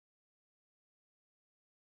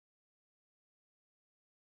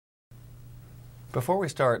Before we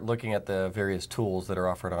start looking at the various tools that are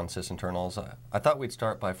offered on Sysinternals, I thought we'd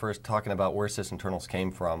start by first talking about where Sysinternals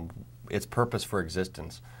came from, its purpose for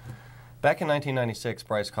existence. Back in 1996,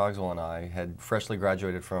 Bryce Cogswell and I had freshly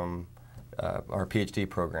graduated from our PhD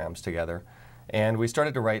programs together, and we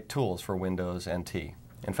started to write tools for Windows NT.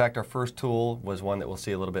 In fact, our first tool was one that we'll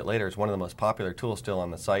see a little bit later. It's one of the most popular tools still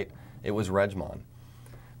on the site. It was Regmon.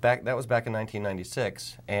 That was back in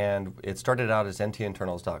 1996, and it started out as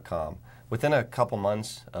ntinternals.com. Within a couple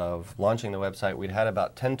months of launching the website, we'd had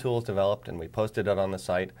about 10 tools developed, and we posted it on the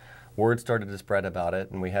site. Word started to spread about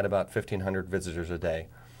it, and we had about 1,500 visitors a day.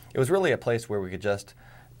 It was really a place where we could just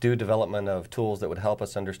do development of tools that would help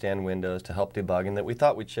us understand Windows, to help debug, and that we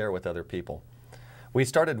thought we'd share with other people. We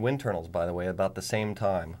started Winternals, by the way, about the same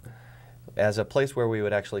time, as a place where we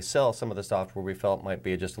would actually sell some of the software we felt might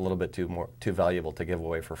be just a little bit too valuable to give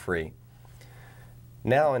away for free.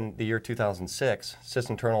 Now in the year 2006,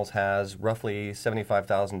 Sysinternals has roughly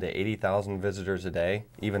 75,000 to 80,000 visitors a day,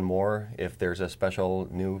 even more if there's a special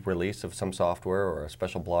new release of some software or a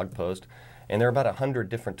special blog post. And there are about 100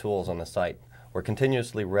 different tools on the site. We're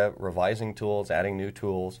continuously revising tools, adding new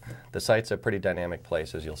tools. The site's a pretty dynamic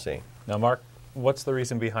place, as you'll see. Now, Mark, what's the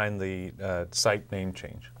reason behind the site name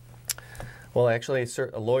change? Well, actually,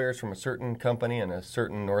 lawyers from a certain company in a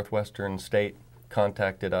certain northwestern state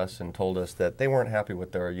contacted us and told us that they weren't happy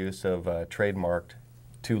with our use of trademarked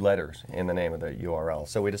 2 letters in the name of the URL.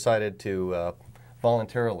 So we decided to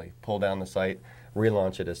voluntarily pull down the site,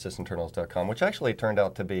 relaunch it as sysinternals.com, which actually turned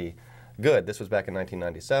out to be good. This was back in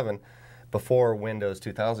 1997, before Windows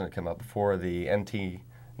 2000 had come out, before the NT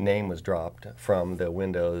name was dropped from the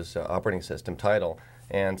Windows operating system title.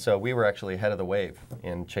 And so we were actually ahead of the wave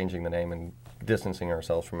in changing the name and distancing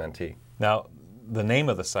ourselves from NT. Now, the name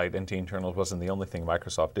of the site, NT Internals, wasn't the only thing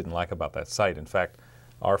Microsoft didn't like about that site. In fact,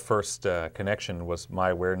 our first connection was my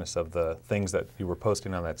awareness of the things that you were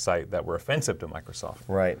posting on that site that were offensive to Microsoft.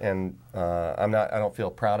 Right, and I don't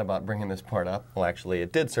feel proud about bringing this part up. Well, actually,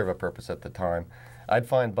 it did serve a purpose at the time. I'd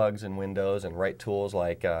find bugs in Windows and write tools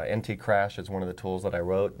like NT Crash is one of the tools that I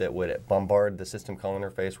wrote that would bombard the system call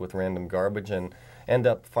interface with random garbage and end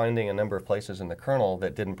up finding a number of places in the kernel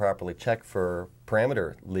that didn't properly check for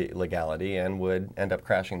parameter legality and would end up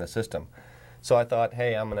crashing the system. So I thought,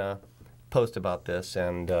 hey, I'm going to post about this,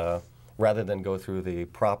 and rather than go through the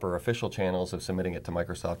proper official channels of submitting it to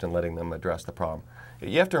Microsoft and letting them address the problem.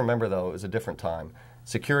 You have to remember, though, it was a different time.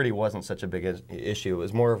 Security wasn't such a big issue. It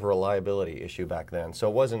was more of a reliability issue back then. So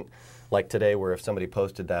it wasn't like today where if somebody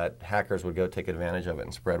posted that, hackers would go take advantage of it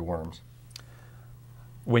and spread worms.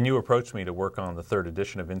 When you approached me to work on the 3rd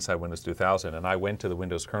edition of Inside Windows 2000, and I went to the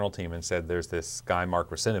Windows kernel team and said, there's this guy, Mark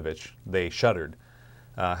Russinovich, they shuddered.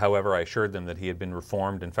 However, I assured them that he had been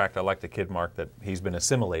reformed. In fact, I like to kid Mark that he's been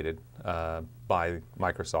assimilated by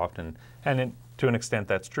Microsoft, and to an extent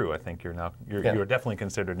that's true. I think you're definitely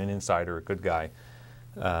considered an insider, a good guy.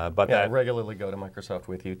 I regularly go to Microsoft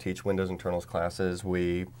with you, teach Windows internals classes.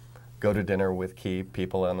 We go to dinner with key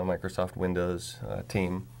people on the Microsoft Windows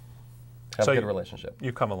team. Have a good relationship.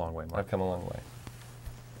 You've come a long way, Mark. I've come a long way.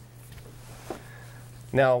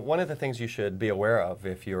 Now, one of the things you should be aware of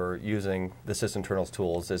if you're using the Sysinternals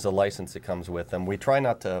tools is the license that comes with them. We try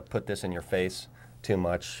not to put this in your face too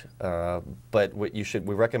much, but we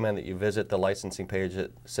recommend that you visit the licensing page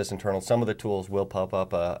at Sysinternals. Some of the tools will pop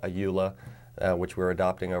up a EULA, which we're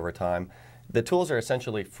adopting over time. The tools are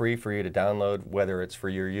essentially free for you to download, whether it's for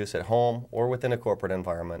your use at home or within a corporate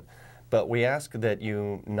environment. But we ask that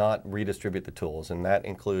you not redistribute the tools, and that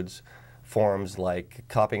includes forms like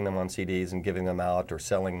copying them on CDs and giving them out, or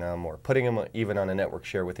selling them, or putting them even on a network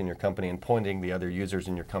share within your company and pointing the other users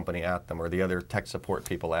in your company at them, or the other tech support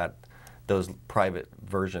people at those private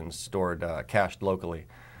versions stored, cached locally.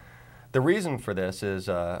 The reason for this is,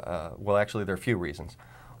 well, actually there are a few reasons.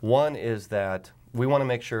 One is that we want to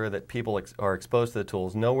make sure that people are exposed to the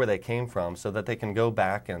tools, know where they came from, so that they can go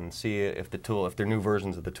back and see if they're new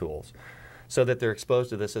versions of the tools, so that they're exposed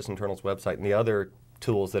to the Sysinternals website and the other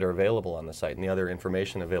tools that are available on the site and the other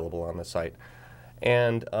information available on the site.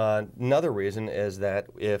 And another reason is that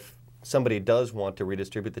if somebody does want to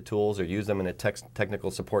redistribute the tools or use them in a technical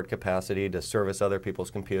support capacity to service other people's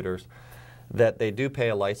computers, that they do pay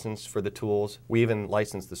a license for the tools. We even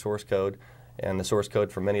license the source code, and the source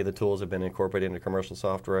code for many of the tools have been incorporated into commercial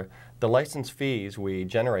software. The license fees we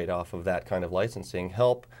generate off of that kind of licensing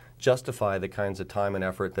help justify the kinds of time and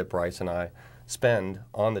effort that Bryce and I spend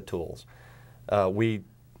on the tools. We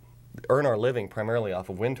earn our living primarily off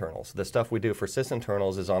of Winternals. The stuff we do for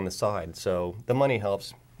Sysinternals is on the side, so the money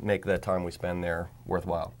helps make the time we spend there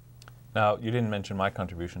worthwhile. Now, you didn't mention my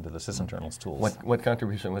contribution to the Sysinternals tools. What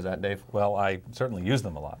contribution was that, Dave? Well, I certainly use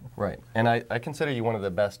them a lot. Right. And I consider you one of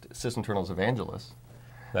the best Sysinternals evangelists.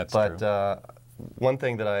 That's true. But one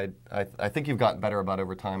thing that I think you've gotten better about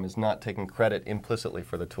over time is not taking credit implicitly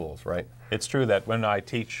for the tools, right? It's true that when I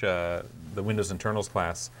teach the Windows Internals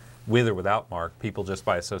class, with or without Mark, people just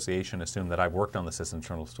by association assume that I've worked on the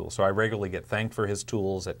Sysinternals tool. So I regularly get thanked for his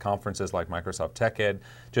tools at conferences like Microsoft TechEd.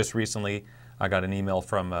 Just recently, I got an email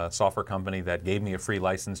from a software company that gave me a free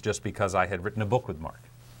license just because I had written a book with Mark.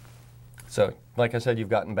 So, like I said, you've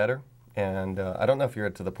gotten better. And I don't know if you're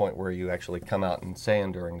to the point where you actually come out and say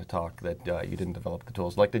during the talk that you didn't develop the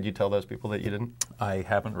tools. Like, did you tell those people that you didn't? I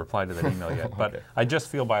haven't replied to that email yet, but Okay. I just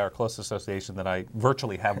feel by our close association that I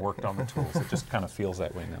virtually have worked on the tools. It just kind of feels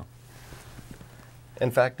that way now.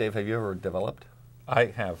 In fact, Dave, have you ever developed? I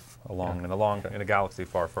have, in a galaxy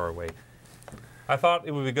far, far away. I thought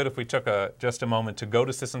it would be good if we took just a moment to go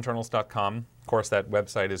to sysinternals.com. Of course, that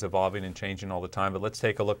website is evolving and changing all the time, but let's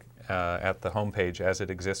take a look at the homepage as it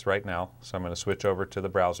exists right now. So I'm going to switch over to the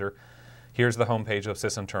browser. Here's the homepage of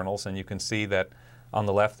Sysinternals, and you can see that on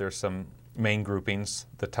the left there's some main groupings,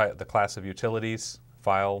 the class of utilities,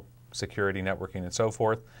 file, security, networking, and so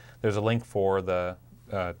forth. There's a link for the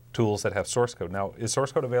tools that have source code. Now, is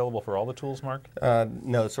source code available for all the tools, Mark?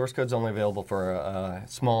 No, source code's only available for a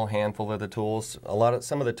small handful of the tools.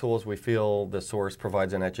 Some of the tools we feel the source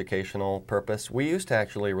provides an educational purpose. We used to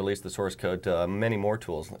actually release the source code to many more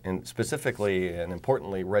tools, and specifically and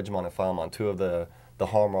importantly, Regmon and FileMon, two of the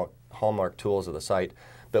hallmark tools of the site.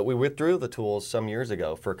 But we withdrew the tools some years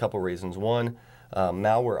ago for a couple reasons. One,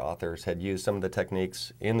 malware authors had used some of the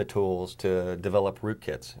techniques in the tools to develop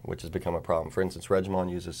rootkits, which has become a problem. For instance,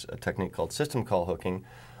 Regmon uses a technique called system call hooking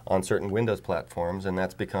on certain Windows platforms, and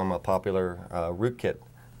that's become a popular rootkit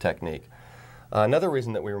technique. Another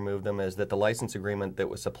reason that we removed them is that the license agreement that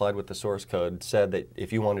was supplied with the source code said that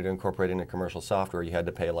if you wanted to incorporate it into commercial software, you had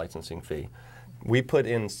to pay a licensing fee. We put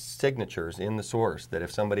in signatures in the source that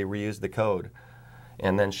if somebody reused the code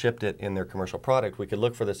and then shipped it in their commercial product, we could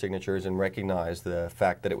look for the signatures and recognize the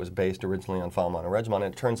fact that it was based originally on FileMon and Regmon. And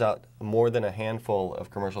it turns out more than a handful of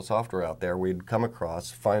commercial software out there we'd come across,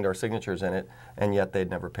 find our signatures in it, and yet they'd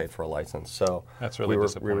never paid for a license. So that's really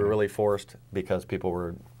disappointing. We were really forced, because people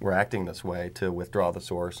were acting this way, to withdraw the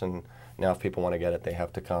source. And now if people want to get it, they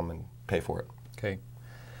have to come and pay for it. Okay.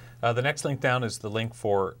 The next link down is the link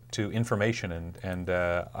to information, and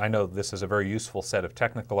I know this is a very useful set of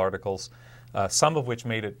technical articles, some of which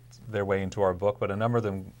made their way into our book, but a number of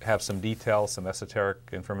them have some details, some esoteric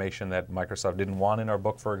information that Microsoft didn't want in our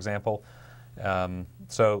book, for example.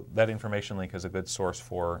 So that information link is a good source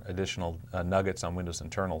for additional nuggets on Windows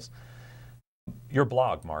Internals. Your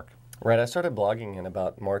blog, Mark. Right, I started blogging in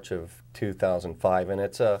about March of 2005, and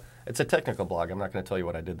it's a technical blog. I'm not going to tell you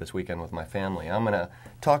what I did this weekend with my family. I'm going to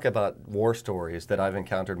talk about war stories that I've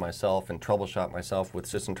encountered myself and troubleshot myself with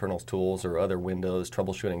Sysinternals tools or other Windows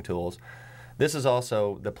troubleshooting tools. This is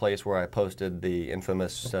also the place where I posted the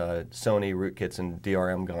infamous Sony rootkits and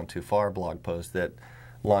DRM Gone Too Far blog post that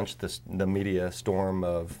launched the media storm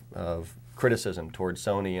of criticism towards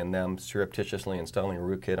Sony and them surreptitiously installing a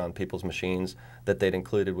rootkit on people's machines that they'd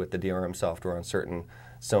included with the DRM software on certain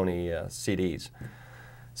Sony CDs.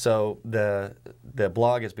 So the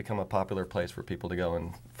blog has become a popular place for people to go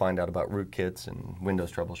and find out about rootkits and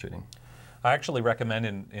Windows troubleshooting. I actually recommend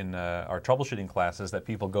in our troubleshooting classes that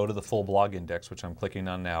people go to the full blog index, which I'm clicking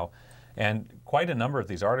on now, and quite a number of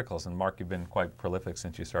these articles, and Mark, you've been quite prolific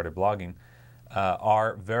since you started blogging,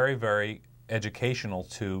 are very, very educational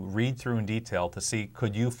to read through in detail to see,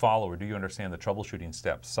 could you follow or do you understand the troubleshooting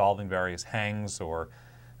steps, solving various hangs or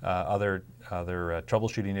other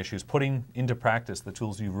troubleshooting issues, putting into practice the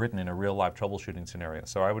tools you've written in a real live troubleshooting scenario.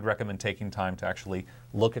 So I would recommend taking time to actually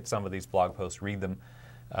look at some of these blog posts, read them,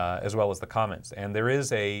 as well as the comments. And there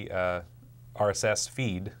is a RSS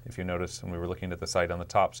feed, if you notice when we were looking at the site on the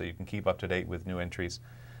top, so you can keep up to date with new entries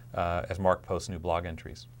as Mark posts new blog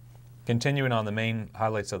entries. Continuing on the main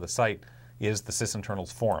highlights of the site is the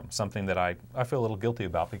Sysinternals forum, something that I feel a little guilty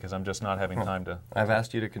about because I'm just not having time to... I've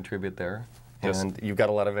asked you to contribute there, and you've got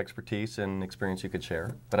a lot of expertise and experience you could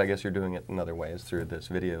share, but I guess you're doing it in other ways through this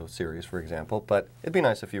video series, for example. But it'd be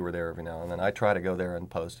nice if you were there every now and then. I try to go there and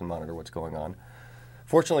post and monitor what's going on.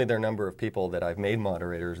 Fortunately, there are a number of people that I've made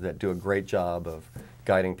moderators that do a great job of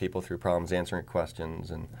guiding people through problems, answering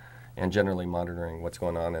questions, and generally monitoring what's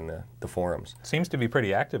going on in the forums. Seems to be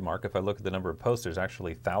pretty active, Mark. If I look at the number of posts, there's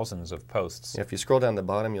actually thousands of posts. If you scroll down the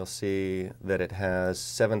bottom, you'll see that it has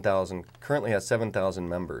 7,000, currently has 7,000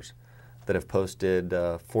 members that have posted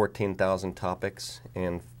 14,000 topics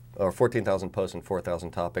and or 14,000 posts and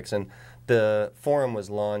 4,000 topics. And the forum was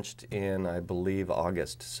launched in, I believe,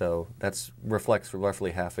 August. So that reflects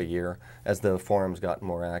roughly half a year as the forums got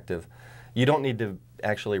more active. You don't need to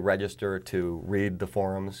actually register to read the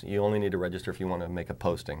forums. You only need to register if you want to make a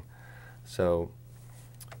posting. So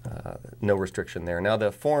no restriction there. Now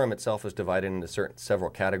the forum itself is divided into several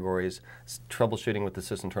categories. Troubleshooting with the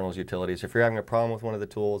Sysinternals utilities. If you're having a problem with one of the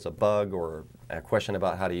tools, a bug or a question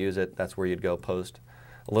about how to use it, that's where you'd go post.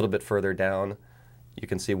 A little bit further down, you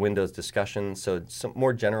can see Windows discussion. So some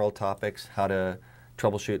more general topics, how to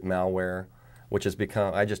troubleshoot malware, which has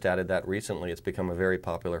become, I just added that recently. It's become a very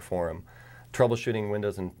popular forum. Troubleshooting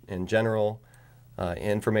Windows in general.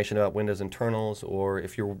 Information about Windows internals, or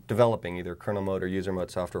if you're developing either kernel mode or user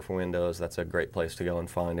mode software for Windows, that's a great place to go and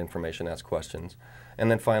find information, ask questions.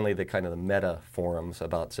 And then finally, the kind of the meta forums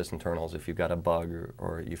about Sysinternals. If you've got a bug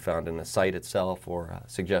or you found in the site itself or a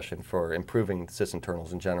suggestion for improving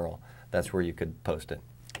Sysinternals in general, that's where you could post it.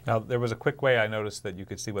 Now, there was a quick way I noticed that you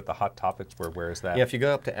could see what the hot topics were. Where is that? Yeah, if you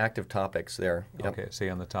go up to active topics there. Yep. Okay, see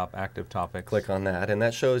on the top, active topics. Click on that, and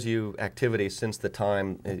that shows you activity since the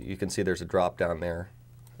time. You can see there's a drop down there,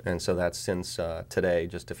 and so that's since today,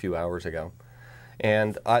 just a few hours ago.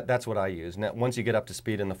 And that's what I use. Now, once you get up to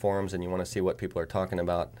speed in the forums and you want to see what people are talking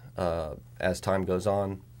about as time goes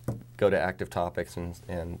on, go to active topics,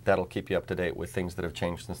 and that'll keep you up to date with things that have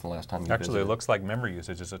changed since the last time you Actually, visited. it looks like memory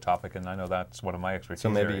usage is a topic, and I know that's one of my expertise So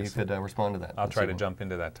maybe areas. you could respond to that. I'll try to jump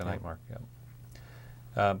into that tonight, Mark.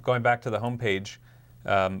 Yep. Going back to the homepage,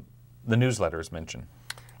 the newsletter is mentioned.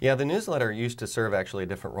 Yeah, the newsletter used to serve actually a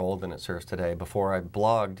different role than it serves today. Before I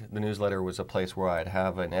blogged, the newsletter was a place where I'd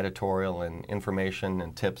have an editorial and information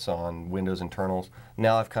and tips on Windows internals.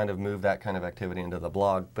 Now I've kind of moved that kind of activity into the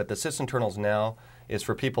blog. But the Sysinternals now is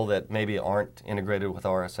for people that maybe aren't integrated with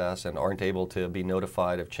RSS and aren't able to be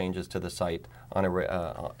notified of changes to the site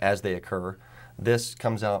on as they occur. This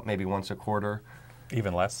comes out maybe once a quarter.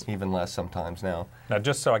 Even less? Even less sometimes now. Now,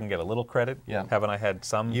 just so I can get a little credit, haven't I had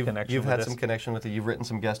some connection You've with had this? some connection with it. You've written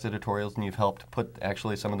some guest editorials, and you've helped put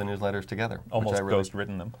actually some of the newsletters together. Almost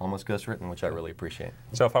ghost-written them. Almost ghost-written, which I really appreciate.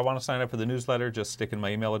 So if I want to sign up for the newsletter, just stick in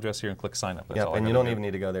my email address here and click sign up. That's all and I you don't do. even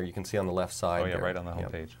need to go there. You can see on the left side. Oh, yeah, there. right on the home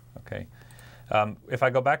page. Okay. If I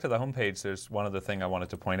go back to the home page, there's one other thing I wanted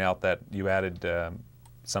to point out that you added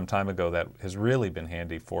some time ago that has really been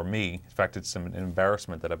handy for me. In fact, it's an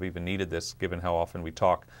embarrassment that I've even needed this, given how often we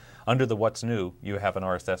talk. Under the What's New, you have an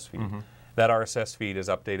RSS feed. That RSS feed is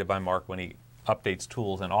updated by Mark when he updates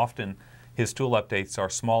tools, and often his tool updates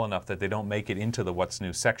are small enough that they don't make it into the What's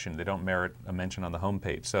New section. They don't merit a mention on the home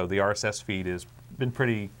page. So the RSS feed has been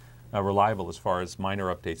pretty reliable as far as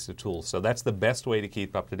minor updates to tools. So that's the best way to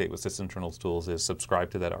keep up to date with Sysinternals tools, is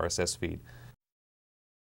subscribe to that RSS feed.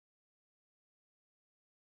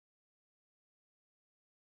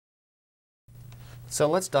 So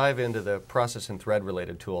let's dive into the process and thread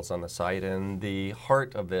related tools on the site, and the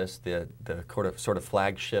heart of this, the sort of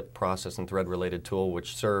flagship process and thread related tool,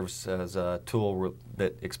 which serves as a tool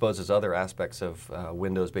that exposes other aspects of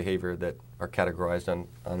Windows behavior that are categorized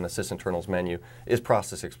on the Sysinternals menu, is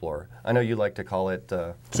Process Explorer. I know you like to call it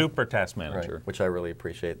Super Task Manager, right, which I really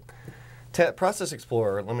appreciate. Process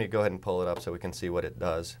Explorer, let me go ahead and pull it up so we can see what it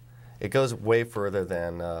does. It goes way further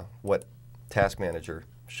than what Task Manager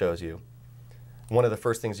shows you. One of the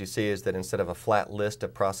first things you see is that instead of a flat list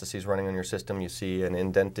of processes running on your system, you see an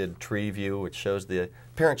indented tree view which shows the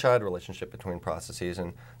parent-child relationship between processes.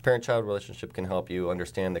 And parent-child relationship can help you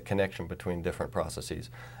understand the connection between different processes,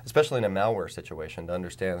 especially in a malware situation, to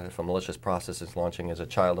understand if a malicious process is launching as a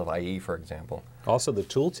child of IE, for example. Also the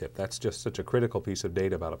tooltip, that's just such a critical piece of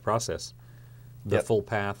data about a process. The full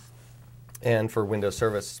path. And for Windows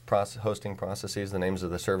service hosting processes, the names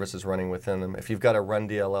of the services running within them. If you've got a run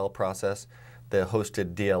DLL process, the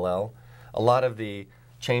hosted DLL. A lot of the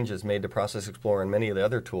changes made to Process Explorer and many of the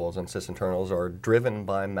other tools on Sysinternals are driven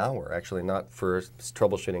by malware, actually not for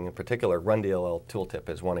troubleshooting in particular. Run DLL tooltip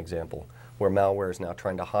is one example, where malware is now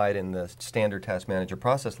trying to hide in the standard task manager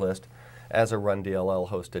process list as a Run DLL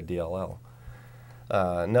hosted DLL.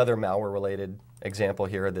 Another malware-related example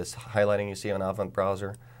here, this highlighting you see on Avant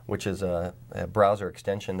Browser, which is a browser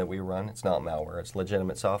extension that we run. It's not malware, it's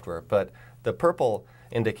legitimate software. But the purple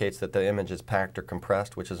indicates that the image is packed or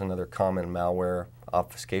compressed, which is another common malware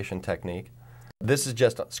obfuscation technique. This is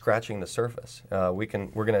just scratching the surface. We're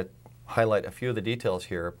going to highlight a few of the details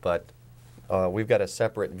here, but we've got a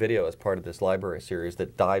separate video as part of this library series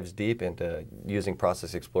that dives deep into using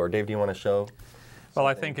Process Explorer. Dave, do you want to show? Well,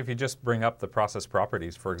 I think if you just bring up the process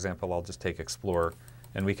properties, for example, I'll just take Explorer.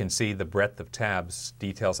 And we can see the breadth of tabs,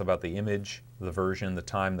 details about the image, the version, the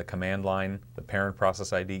time, the command line, the parent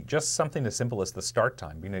process ID. Just something as simple as the start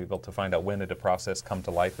time. Being able to find out when did a process come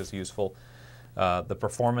to life is useful. The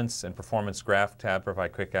Performance and Performance Graph tab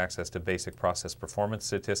provide quick access to basic process performance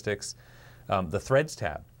statistics. The Threads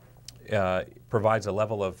tab provides a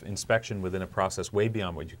level of inspection within a process way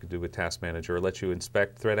beyond what you could do with Task Manager. It lets you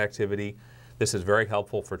inspect thread activity. This is very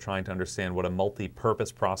helpful for trying to understand what a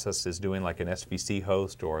multi-purpose process is doing, like an SVC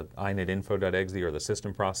host or inetinfo.exe or the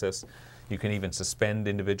system process. You can even suspend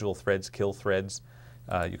individual threads, kill threads.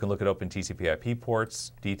 You can look at open TCP/IP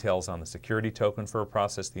ports, details on the security token for a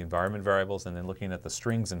process, the environment variables, and then looking at the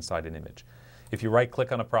strings inside an image. If you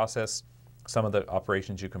right-click on a process, some of the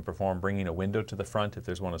operations you can perform, bringing a window to the front if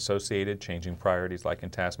there's one associated, changing priorities like in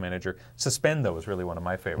Task Manager. Suspend, though, is really one of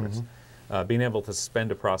my favorites. Being able to suspend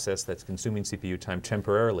a process that's consuming CPU time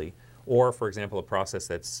temporarily, or, for example, a process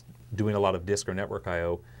that's doing a lot of disk or network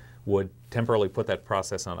I/O, would temporarily put that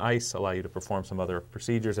process on ice, allow you to perform some other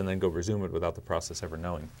procedures, and then go resume it without the process ever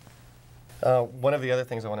knowing. One of the other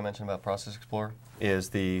things I want to mention about Process Explorer is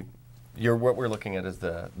what we're looking at is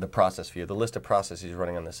the process view, the list of processes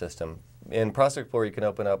running on the system. In Process Explorer, you can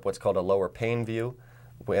open up what's called a lower pane view,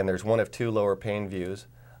 and there's one of two lower pane views.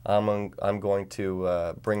 I'm going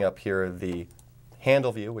to bring up here the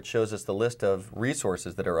handle view, which shows us the list of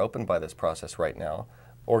resources that are opened by this process right now,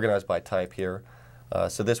 organized by type here.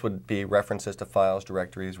 So this would be references to files,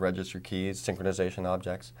 directories, register keys, synchronization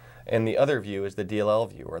objects. And the other view is the DLL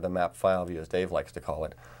view, or the map file view, as Dave likes to call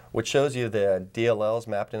it, which shows you the DLLs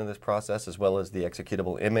mapped into this process, as well as the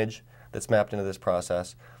executable image that's mapped into this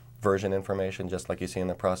process, version information, just like you see in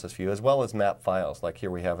the process view, as well as map files. Like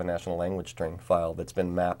here we have a national language string file that's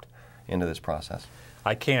been mapped into this process.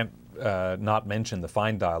 I can't not mention the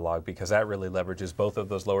Find dialog, because that really leverages both of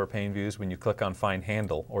those lower pane views. When you click on Find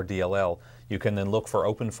Handle, or DLL, you can then look for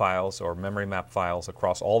open files or memory map files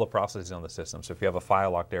across all the processes on the system. So if you have a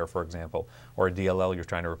file locked error, for example, or a DLL you're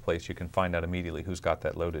trying to replace, you can find out immediately who's got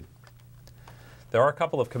that loaded. There are a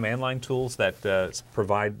couple of command line tools that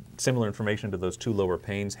provide similar information to those two lower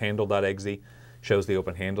panes. Handle.exe shows the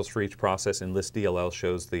open handles for each process, and list.dll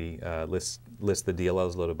shows the list the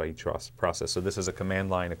DLLs loaded by each process. So this is a command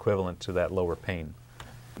line equivalent to that lower pane.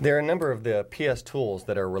 There are a number of the PS tools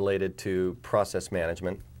that are related to process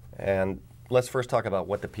management, and let's first talk about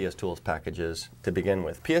what the PS Tools package is to begin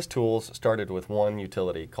with. PS Tools started with one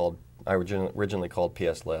utility originally called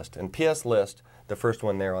PS List, and PS List, the first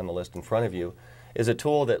one there on the list in front of you, is a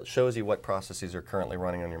tool that shows you what processes are currently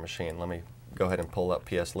running on your machine. Let me go ahead and pull up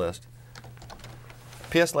PS List.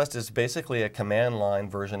 PS List is basically a command line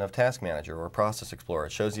version of Task Manager or Process Explorer.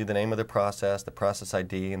 It shows you the name of the process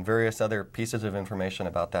ID, and various other pieces of information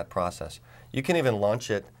about that process. You can even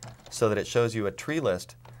launch it so that it shows you a tree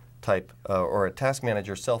list type or a Task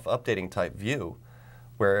Manager self-updating type view,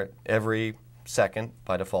 where every second,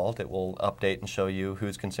 by default, it will update and show you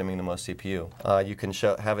who's consuming the most CPU. You can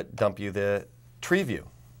have it dump you the tree view,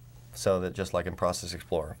 so that just like in Process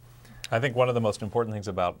Explorer. I think one of the most important things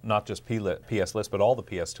about not just PS List, but all the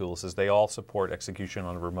PS tools, is they all support execution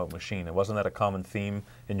on a remote machine. And wasn't that a common theme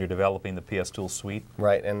in your developing the PS Tools suite?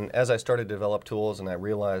 Right, and as I started to develop tools and I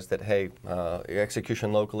realized that, hey,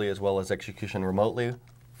 execution locally as well as execution remotely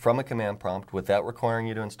from a command prompt without requiring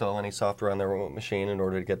you to install any software on the remote machine in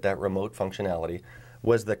order to get that remote functionality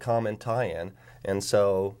was the common tie-in. And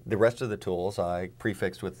so the rest of the tools I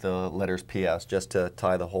prefixed with the letters PS just to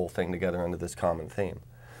tie the whole thing together under this common theme.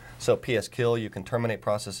 So PS Kill, you can terminate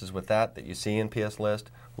processes with that you see in PS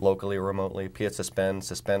List, locally or remotely. PS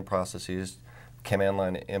Suspend processes, command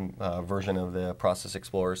line version of the Process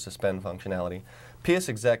Explorer suspend functionality. PS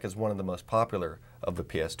Exec is one of the most popular of the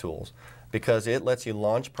PS tools because it lets you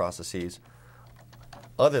launch processes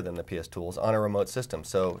other than the PS tools on a remote system.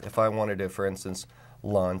 So if I wanted to, for instance,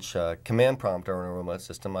 launch a command prompt on a remote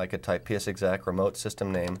system, I could type PS Exec remote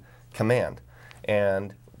system name command.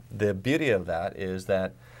 And the beauty of that is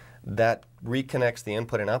that reconnects the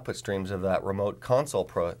input and output streams of that remote console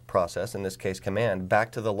process, in this case command,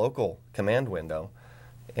 back to the local command window.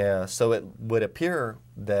 So it would appear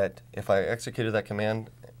that if I executed that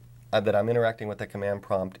command, that I'm interacting with the command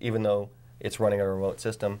prompt even though it's running on a remote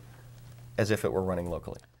system as if it were running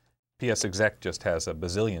locally. PS Exec just has a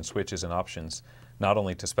bazillion switches and options, not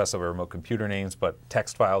only to specify remote computer names, but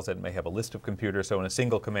text files that may have a list of computers. So in a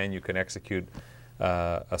single command you can execute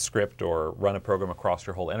a script or run a program across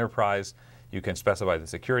your whole enterprise. You can specify the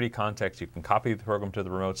security context, you can copy the program to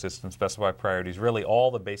the remote system, specify priorities, really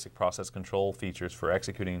all the basic process control features for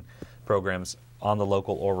executing programs on the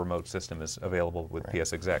local or remote system is available with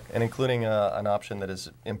PSExec. And including an option that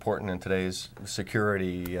is important in today's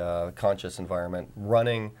security conscious environment,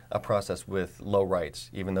 running a process with low rights,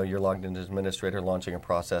 even though you're logged in as administrator, launching a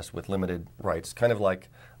process with limited rights, kind of like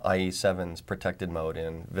IE7's protected mode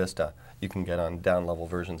in Vista. You can get on down-level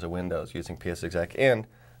versions of Windows using PSExec and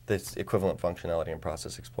this equivalent functionality in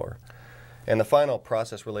Process Explorer. And the final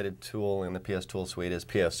process-related tool in the PS tool suite is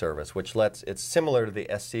PS Service, which it's similar to the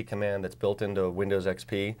SC command that's built into Windows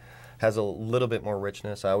XP, has a little bit more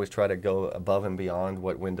richness. I always try to go above and beyond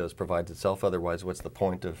what Windows provides itself, otherwise what's the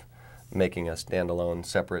point of making a standalone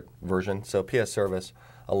separate version? So PS Service,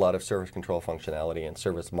 a lot of service control functionality and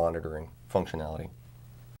service monitoring functionality.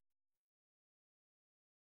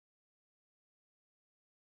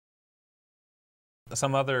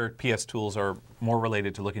 Some other PS tools are more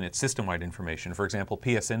related to looking at system-wide information. For example,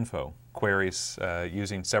 PS Info queries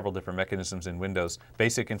using several different mechanisms in Windows,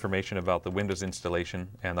 basic information about the Windows installation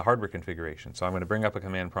and the hardware configuration. So I'm going to bring up a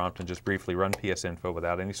command prompt and just briefly run PS Info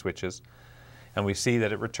without any switches. And we see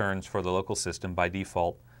that it returns for the local system by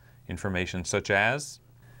default information such as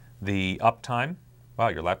the uptime. Wow,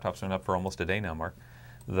 your laptop's been up for almost a day now, Mark.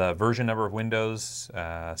 The version number of Windows,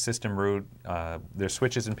 system root. There's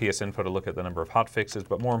switches in PS Info to look at the number of hotfixes,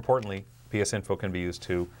 but more importantly, PS Info can be used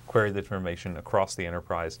to query the information across the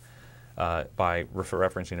enterprise by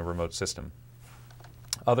referencing a remote system.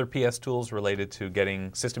 Other PS tools related to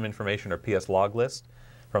getting system information are PS Log List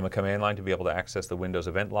from a command line to be able to access the Windows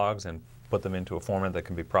event logs and put them into a format that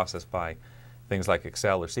can be processed by things like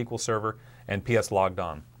Excel or SQL Server, and PS Logged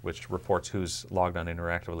On, which reports who's logged on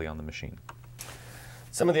interactively on the machine.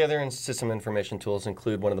 Some of the other system information tools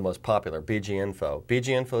include one of the most popular, BGInfo.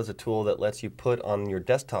 BGInfo is a tool that lets you put on your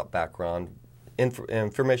desktop background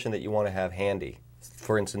information that you want to have handy.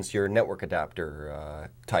 For instance, your network adapter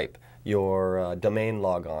type, your domain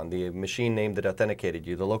logon, the machine name that authenticated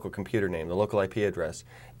you, the local computer name, the local IP address.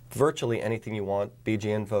 Virtually anything you want,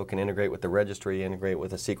 BGInfo can integrate with the registry, integrate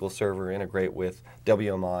with a SQL server, integrate with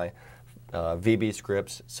WMI. VB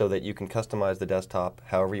scripts so that you can customize the desktop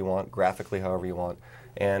however you want, graphically however you want.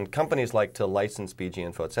 And companies like to license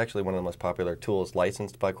BGInfo. It's actually one of the most popular tools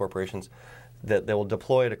licensed by corporations that they will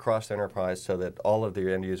deploy it across the enterprise so that all of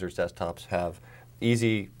their end users' desktops have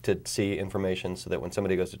easy to see information so that when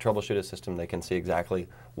somebody goes to troubleshoot a system, they can see exactly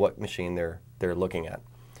what machine they're looking at.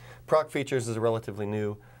 Proc Features is a relatively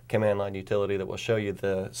new command line utility that will show you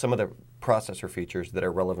some of the processor features that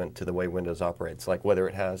are relevant to the way Windows operates, like whether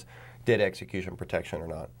it has data execution protection or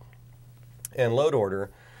not. And Load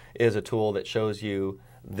Order is a tool that shows you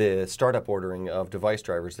the startup ordering of device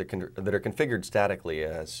drivers that are configured statically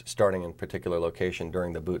as starting in a particular location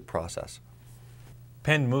during the boot process.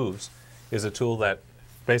 Pend Moves is a tool that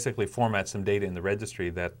basically formats some data in the registry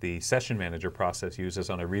that the session manager process uses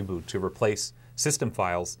on a reboot to replace system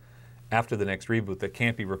files after the next reboot that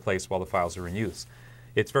can't be replaced while the files are in use.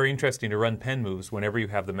 It's very interesting to run Pend Moves whenever you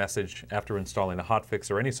have the message after installing a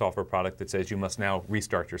hotfix or any software product that says you must now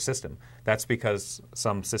restart your system. That's because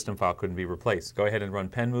some system file couldn't be replaced. Go ahead and run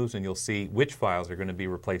Pend Moves and you'll see which files are going to be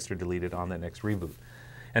replaced or deleted on the next reboot.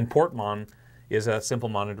 And Portmon is a simple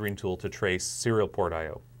monitoring tool to trace serial port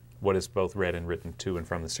I/O, what is both read and written to and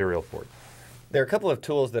from the serial port. There are a couple of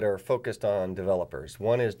tools that are focused on developers.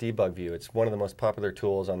 One is Debug View. It's one of the most popular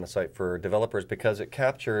tools on the site for developers because it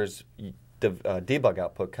captures debug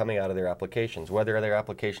output coming out of their applications, whether their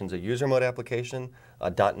application's a user mode application, a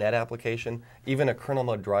 .NET application, even a kernel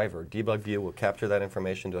mode driver. Debug View will capture that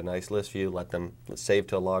information to a nice list view, let them save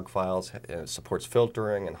to log files. It supports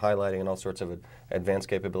filtering and highlighting and all sorts of advanced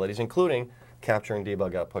capabilities, including capturing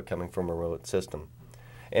debug output coming from a remote system.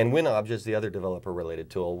 And WinObj is the other developer-related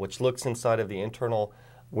tool, which looks inside of the internal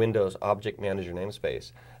Windows Object Manager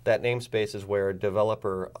namespace. That namespace is where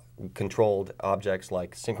developer-controlled objects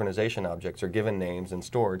like synchronization objects are given names and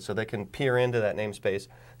stored so they can peer into that namespace,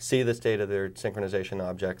 see the state of their synchronization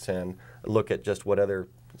objects, and look at just what other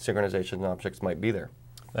synchronization objects might be there.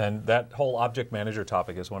 And that whole Object Manager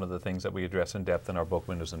topic is one of the things that we address in depth in our book,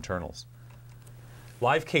 Windows Internals.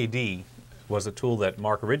 LiveKD was a tool that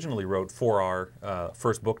Mark originally wrote for our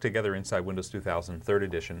first book together, Inside Windows 2000, 3rd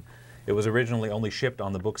edition. It was originally only shipped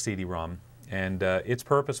on the book CD-ROM, and its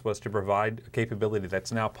purpose was to provide a capability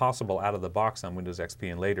that's now possible out of the box on Windows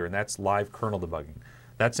XP and later, and that's live kernel debugging.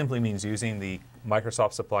 That simply means using the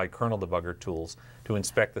Microsoft-supplied kernel debugger tools to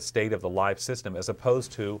inspect the state of the live system as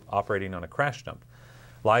opposed to operating on a crash dump.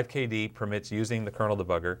 LiveKD permits using the kernel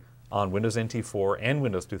debugger on Windows NT4 and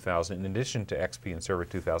Windows 2000 in addition to XP and Server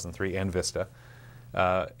 2003 and Vista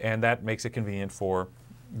And that makes it convenient for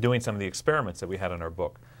doing some of the experiments that we had in our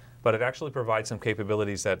book. But it actually provides some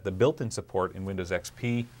capabilities that the built-in support in Windows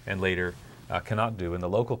XP and later cannot do in the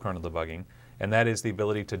local kernel debugging, and that is the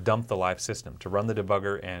ability to dump the live system, to run the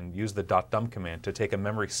debugger and use the .dump command to take a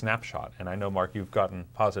memory snapshot. And I know, Mark, you've gotten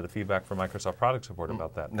positive feedback from Microsoft Product Support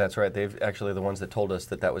about that. That's right. They've actually the ones that told us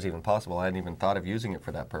that that was even possible. I hadn't even thought of using it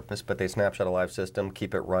for that purpose, but they snapshot a live system,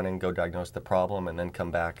 keep it running, go diagnose the problem, and then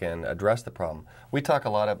come back and address the problem. We talk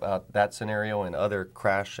a lot about that scenario and other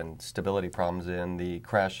crash and stability problems in the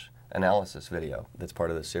crash analysis video that's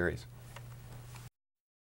part of this series.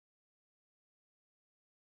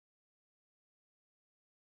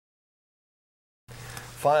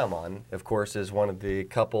 FileMon, of course, is one of the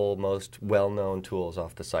couple most well-known tools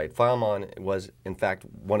off the site. FileMon was, in fact,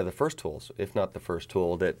 one of the first tools, if not the first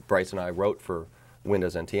tool, that Bryce and I wrote for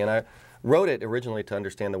Windows NT. And I wrote it originally to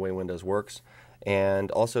understand the way Windows works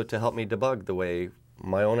and also to help me debug the way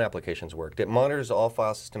my own applications worked. It monitors all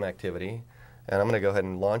file system activity, and I'm going to go ahead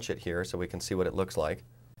and launch it here so we can see what it looks like.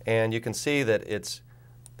 And you can see that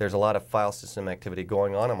there's a lot of file system activity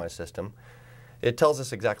going on my system. It tells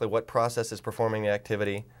us exactly what process is performing the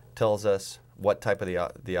activity, tells us what type of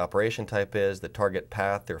the operation type is, the target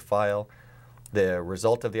path, their file, the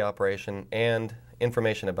result of the operation, and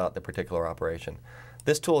information about the particular operation.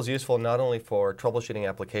 This tool is useful not only for troubleshooting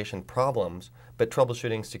application problems, but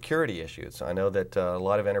troubleshooting security issues. I know that a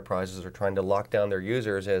lot of enterprises are trying to lock down their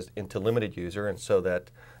users into limited user, and so that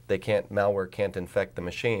malware can't infect the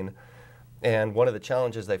machine. And one of the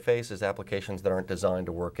challenges they face is applications that aren't designed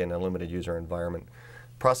to work in a limited user environment.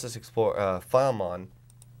 Process Explorer, FileMon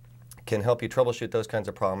can help you troubleshoot those kinds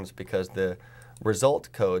of problems because the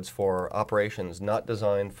result codes for operations not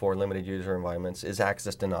designed for limited user environments is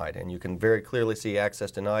access denied. And you can very clearly see access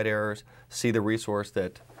denied errors, see the resource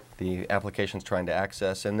that the application's trying to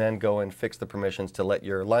access, and then go and fix the permissions to let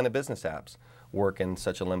your line of business apps work in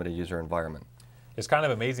such a limited user environment. It's kind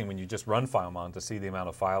of amazing when you just run FileMon to see the amount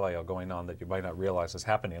of file I/O going on that you might not realize is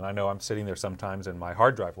happening. And I know I'm sitting there sometimes and my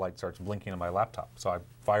hard drive light starts blinking on my laptop. So I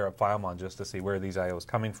fire up FileMon just to see where these I/O is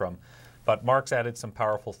coming from. But Mark's added some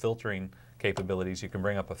powerful filtering capabilities. You can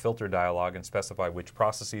bring up a filter dialog and specify which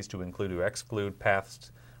processes to include or exclude.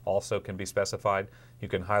 Paths also can be specified. You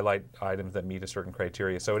can highlight items that meet a certain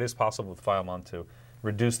criteria. So it is possible with FileMon to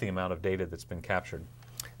reduce the amount of data that's been captured.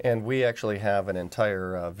 And we actually have an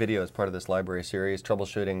entire video as part of this library series,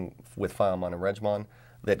 Troubleshooting with FileMon and Regmon,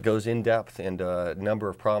 that goes in depth into a number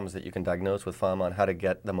of problems that you can diagnose with FileMon, how to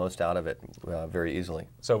get the most out of it very easily.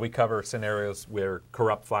 So we cover scenarios where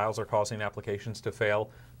corrupt files are causing applications to fail.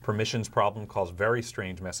 Permissions problem cause very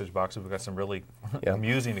strange message boxes. We've got some really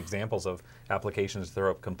amusing examples of applications that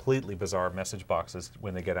throw up completely bizarre message boxes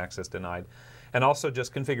when they get access denied. And also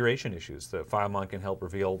just configuration issues. The FileMon can help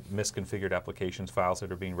reveal misconfigured applications, files that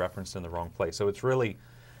are being referenced in the wrong place. So it's really,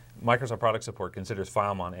 Microsoft Product Support considers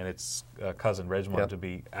FileMon and its cousin Regmon to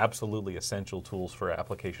be absolutely essential tools for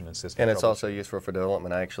application and system. And it's also useful for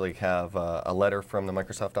development. I actually have a letter from the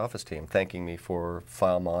Microsoft Office team thanking me for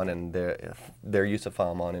FileMon and their use of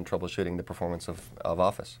FileMon in troubleshooting the performance of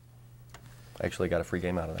Office. I actually got a free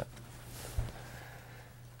game out of that.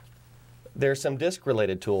 There's some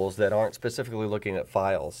disk-related tools that aren't specifically looking at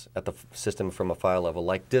files at the system from a file level,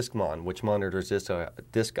 like DiskMon, which monitors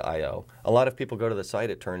disk I/O. A lot of people go to the site,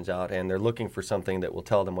 it turns out, and they're looking for something that will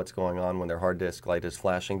tell them what's going on when their hard disk light is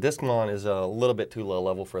flashing. DiskMon is a little bit too low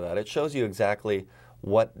level for that. It shows you exactly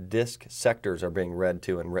what disk sectors are being read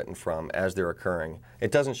to and written from as they're occurring.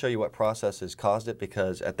 It doesn't show you what process has caused it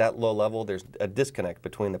because at that low level there's a disconnect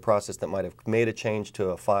between the process that might have made a change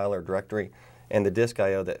to a file or directory and the disk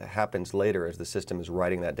I/O that happens later as the system is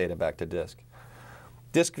writing that data back to disk.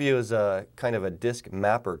 Disk View is a kind of a disk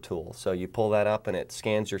mapper tool. So you pull that up and it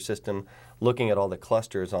scans your system, looking at all the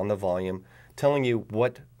clusters on the volume, telling you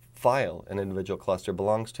what file an individual cluster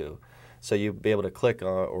belongs to. So you'll be able to click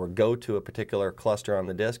or go to a particular cluster on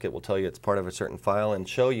the disk. It will tell you it's part of a certain file and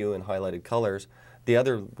show you in highlighted colors the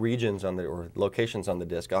other regions or locations on the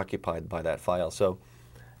disk occupied by that file. So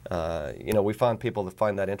we found people that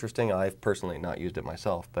find that interesting. I've personally not used it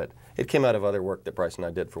myself, but it came out of other work that Bryce and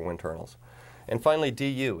I did for Winternals. And finally,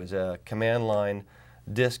 DU is a command line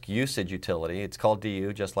disk usage utility. It's called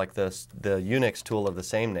DU, just like the Unix tool of the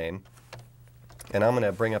same name. And I'm going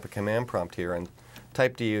to bring up a command prompt here and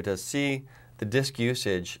type DU to see the disk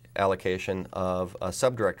usage allocation of a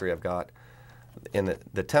subdirectory I've got in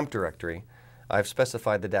the temp directory. I've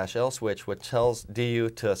specified the -L switch, which tells DU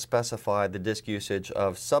to specify the disk usage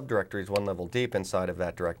of subdirectories one level deep inside of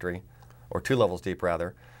that directory, or 2 levels deep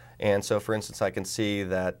rather. And so for instance, I can see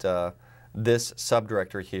that this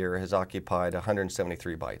subdirectory here has occupied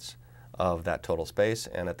 173 bytes of that total space.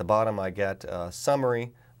 And at the bottom I get a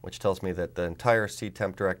summary, which tells me that the entire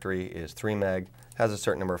ctemp directory is 3 meg, has a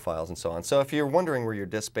certain number of files, and so on. So if you're wondering where your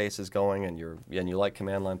disk space is going and you like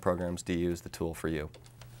command line programs, do use the tool for you.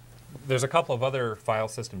 There's a couple of other file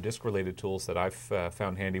system disk-related tools that I've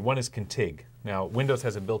found handy. One is config. Now, Windows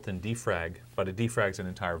has a built-in defrag, but it defrags an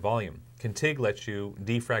entire volume. Config lets you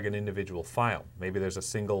defrag an individual file. Maybe there's a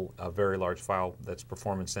single, very large file that's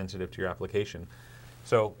performance sensitive to your application.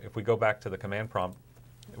 So if we go back to the command prompt,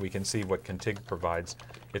 we can see what config provides.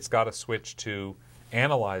 It's got a switch to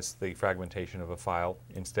analyze the fragmentation of a file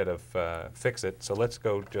instead of fix it. So let's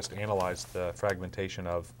go just analyze the fragmentation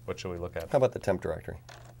of, what shall we look at? How about the temp directory?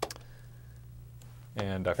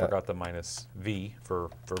 And I forgot the -v for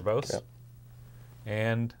verbose. Yep.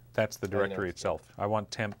 And that's the directory itself. I want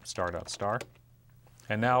temp star.star.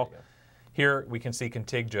 And now here we can see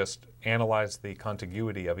config just analyze the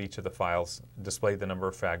contiguity of each of the files, display the number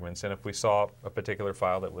of fragments, and if we saw a particular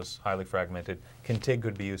file that was highly fragmented, config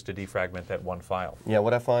could be used to defragment that one file. Yeah,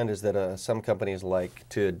 what I find is that some companies like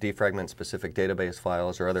to defragment specific database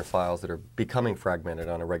files or other files that are becoming fragmented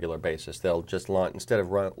on a regular basis. They'll just launch, instead of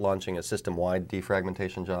launching a system-wide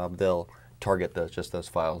defragmentation job, they'll target just those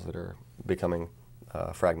files that are becoming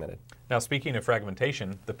fragmented. Now, speaking of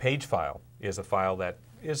fragmentation, the page file is a file that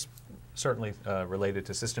is certainly related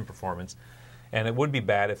to system performance, and it would be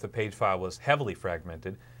bad if the page file was heavily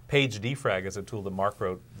fragmented. Page defrag is a tool that Mark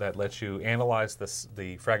wrote that lets you analyze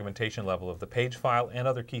the fragmentation level of the page file and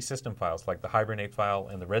other key system files like the Hibernate file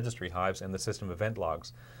and the registry hives and the system event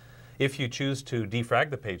logs. If you choose to defrag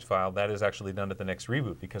the page file, that is actually done at the next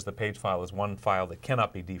reboot because the page file is one file that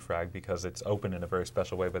cannot be defragged because it's open in a very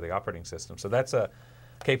special way by the operating system. So that's a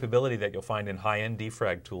capability that you'll find in high-end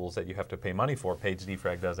defrag tools that you have to pay money for. Page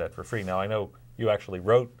defrag does that for free. Now, I know you actually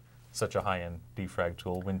wrote such a high-end defrag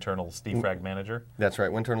tool, Winternals Defrag Manager. That's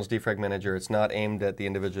right, Winternals Defrag Manager. It's not aimed at the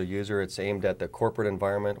individual user. It's aimed at the corporate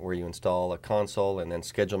environment where you install a console and then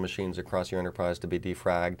schedule machines across your enterprise to be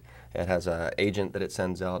defragged. It has an agent that it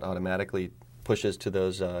sends out automatically, pushes to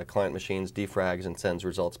those client machines, defrags, and sends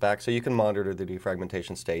results back. So you can monitor the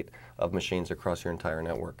defragmentation state of machines across your entire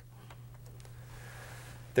network.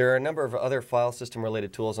 There are a number of other file system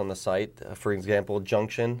related tools on the site. For example,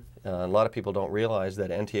 Junction. A lot of people don't realize that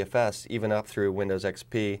NTFS, even up through Windows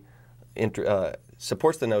XP,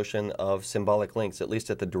 supports the notion of symbolic links, at least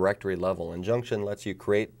at the directory level. And Junction lets you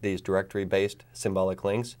create these directory-based symbolic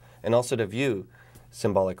links and also to view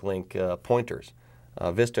symbolic link pointers.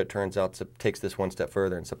 Vista, it turns out, takes this one step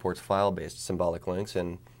further and supports file-based symbolic links,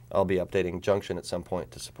 and I'll be updating Junction at some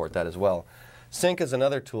point to support that as well. Sync is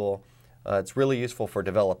another tool. It's really useful for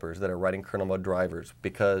developers that are writing kernel mode drivers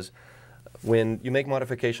because when you make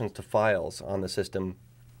modifications to files on the system,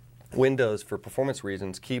 Windows, for performance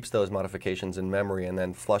reasons, keeps those modifications in memory and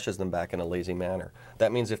then flushes them back in a lazy manner.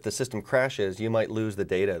 That means if the system crashes, you might lose the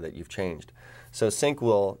data that you've changed. So Sync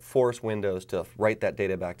will force Windows to write that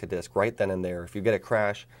data back to disk right then and there. If you get a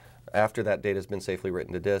crash after that data has been safely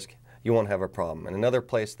written to disk, you won't have a problem. And another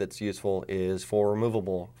place that's useful is for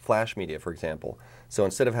removable flash media, for example. So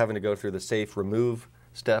instead of having to go through the safe remove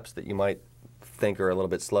steps that you might think are a little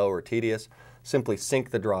bit slow or tedious, simply sync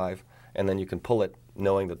the drive and then you can pull it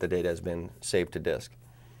knowing that the data has been saved to disk.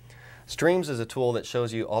 Streams is a tool that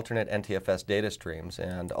shows you alternate NTFS data streams,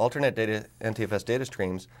 and alternate NTFS data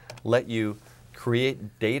streams let you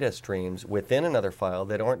create data streams within another file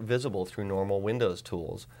that aren't visible through normal Windows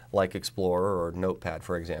tools like Explorer or Notepad,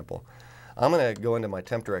 for example. I'm going to go into my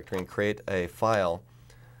temp directory and create a file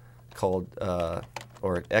called,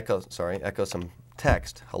 echo some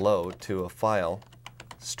text, hello, to a file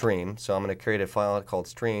stream. So I'm going to create a file called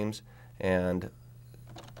streams and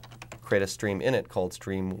create a stream in it called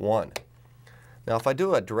stream1. Now if I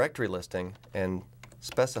do a directory listing and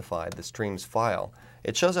specify the streams file,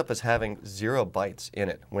 it shows up as having 0 bytes in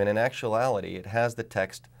it, when in actuality it has the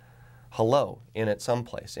text hello in it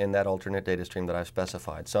someplace in that alternate data stream that I've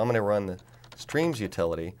specified. So I'm going to run the streams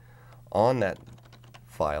utility on that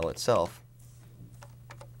file itself,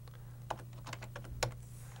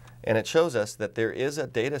 and it shows us that there is a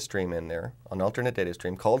data stream in there, an alternate data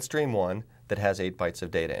stream called stream1 that has 8 bytes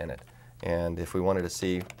of data in it. And if we wanted to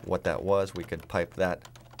see what that was, we could pipe that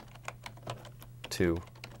to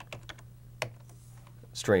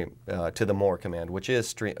the more command, which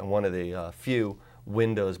is one of the few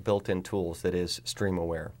Windows built-in tools that is stream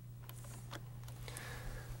aware.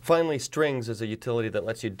 Finally, strings is a utility that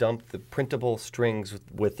lets you dump the printable strings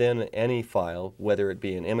within any file, whether it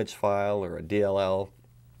be an image file or a DLL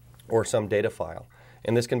or some data file.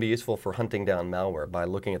 And this can be useful for hunting down malware by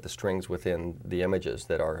looking at the strings within the images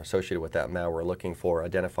that are associated with that malware, looking for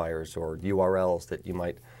identifiers or URLs that you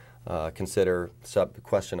might consider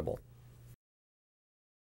questionable.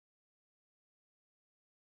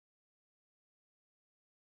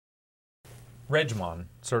 Regmon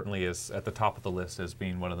certainly is at the top of the list as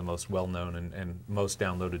being one of the most well-known and most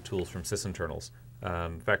downloaded tools from Sysinternals.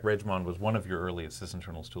 In fact, Regmon was one of your earliest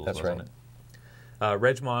Sysinternals tools, That's wasn't right. it?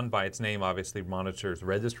 Regmon, by its name, obviously monitors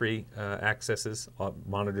registry accesses,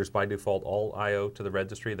 monitors by default all I/O to the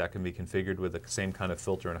registry. That can be configured with the same kind of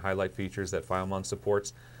filter and highlight features that FileMon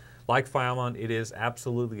supports. Like FileMon, it is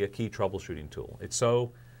absolutely a key troubleshooting tool. It's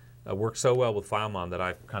so works so well with FileMon that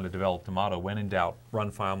I've kind of developed a motto: when in doubt,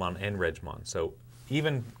 run FileMon and Regmon. So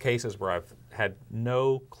even cases where I've had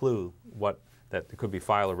no clue that it could be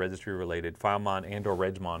file or registry related, FileMon and or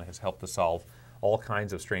Regmon has helped to solve all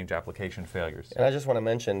kinds of strange application failures. And I just want to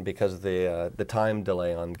mention, because of the time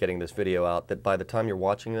delay on getting this video out, that by the time you're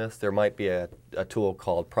watching this, there might be a tool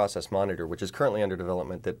called Process Monitor, which is currently under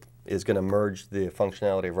development, that is going to merge the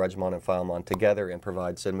functionality of Regmon and FileMon together and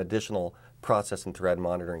provide some additional process and thread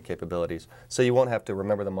monitoring capabilities. So you won't have to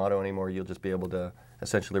remember the motto anymore. You'll just be able to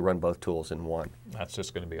essentially run both tools in one. That's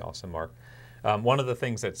just going to be awesome, Mark. One of the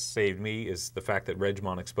things that saved me is the fact that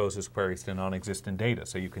Regmon exposes queries to non-existent data.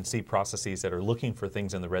 So you can see processes that are looking for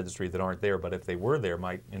things in the registry that aren't there, but if they were there,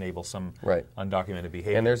 might enable some undocumented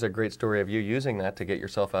behavior. And there's a great story of you using that to get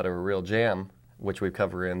yourself out of a real jam, which we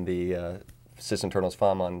cover in the Sysinternals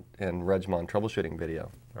FileMon and Regmon troubleshooting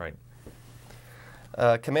video. Right.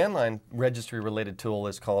 Command line registry-related tool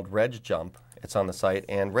is called RegJump. It's on the site,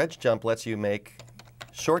 and RegJump lets you make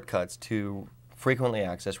shortcuts to frequently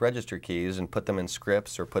access registry keys and put them in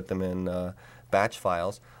scripts or put them in batch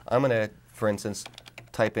files. I'm going to, for instance,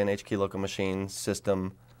 type in HKey local machine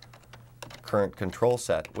system current control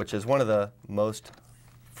set, which is one of the most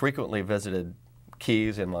frequently visited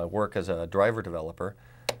keys in my work as a driver developer.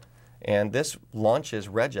 And this launches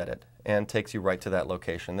regedit and takes you right to that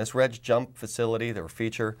location. This RegJump facility, or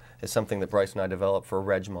feature, is something that Bryce and I developed for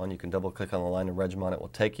Regmon. You can double-click on the line in Regmon. It will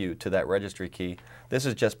take you to that registry key. This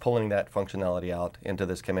is just pulling that functionality out into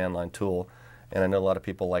this command line tool. And I know a lot of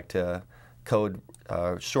people like to code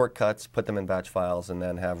shortcuts, put them in batch files, and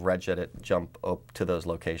then have regedit jump up to those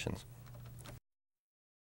locations.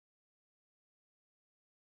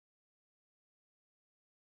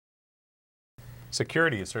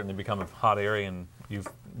 Security has certainly become a hot area, and you've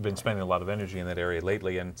been spending a lot of energy in that area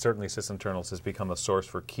lately, and certainly Sysinternals has become a source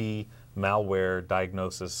for key malware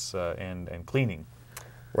diagnosis and cleaning.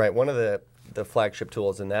 Right. One of the flagship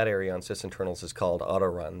tools in that area on Sysinternals is called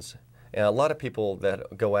autoruns. And a lot of people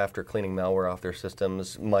that go after cleaning malware off their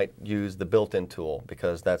systems might use the built-in tool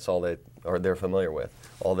because that's all they're familiar with,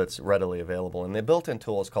 all that's readily available. And the built-in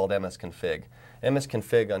tool is called msconfig.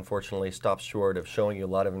 msconfig, unfortunately, stops short of showing you a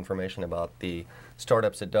lot of information about the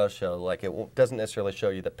startups it does show. Like, it doesn't necessarily show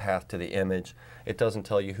you the path to the image. It doesn't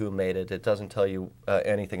tell you who made it. It doesn't tell you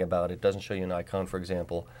anything about it. It doesn't show you an icon, for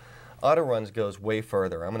example. Autoruns goes way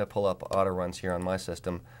further. I'm going to pull up autoruns here on my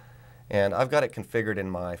system. And I've got it configured in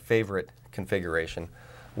my favorite configuration,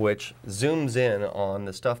 which zooms in on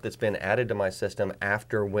the stuff that's been added to my system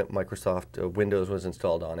after Microsoft Windows was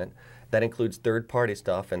installed on it. That includes third-party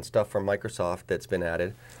stuff and stuff from Microsoft that's been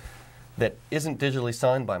added that isn't digitally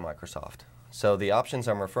signed by Microsoft. So the options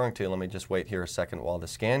I'm referring to, let me just wait here a second while the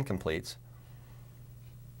scan completes,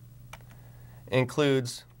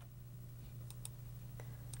 includes,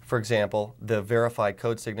 for example, the verified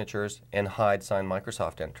code signatures and hide signed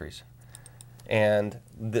Microsoft entries. And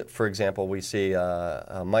for example, we see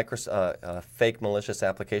a fake malicious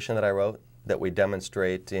application that I wrote that we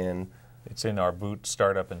demonstrate in. It's in our boot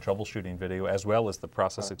startup and troubleshooting video, as well as the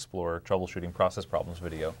Process Explorer troubleshooting process problems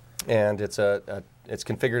video. And it's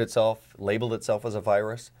configured itself, labeled itself as a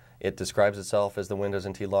virus. It describes itself as the Windows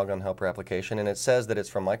NT Logon Helper application, and it says that it's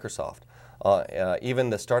from Microsoft.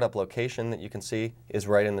 Even the startup location that you can see is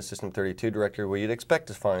right in the System32 directory, where you'd expect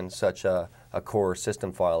to find such a core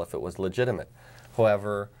system file if it was legitimate.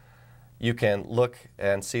 However, you can look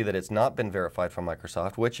and see that it's not been verified from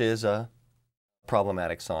Microsoft, which is a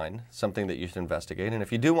problematic sign, something that you should investigate. And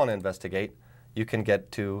if you do want to investigate, you can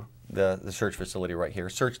get to the search facility right here.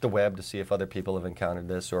 Search the web to see if other people have encountered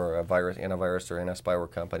this, or a antivirus or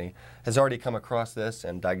anti-spyware company has already come across this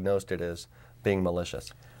and diagnosed it as being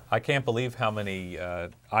malicious. I can't believe how many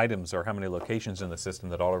items or how many locations in the system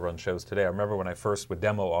that Autorun shows today. I remember when I first would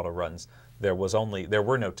demo Autoruns, there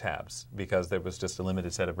were no tabs because there was just a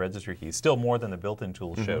limited set of registry keys, still more than the built-in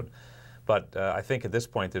tools showed. But I think at this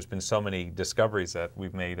point there's been so many discoveries that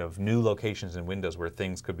we've made of new locations in Windows where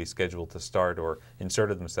things could be scheduled to start or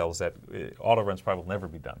inserted themselves that auto runs probably will never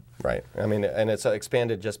be done. Right. I mean, and it's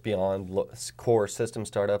expanded just beyond core system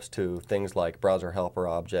startups to things like browser helper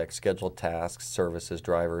objects, scheduled tasks, services,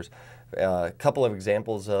 drivers. A couple of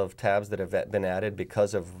examples of tabs that have been added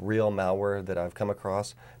because of real malware that I've come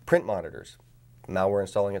across. Print monitors. Malware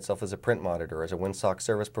installing itself as a print monitor, as a WinSock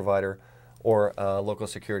service provider, or a local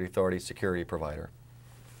security authority security provider.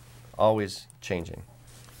 Always changing.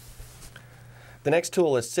 The next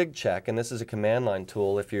tool is SigCheck, and this is a command line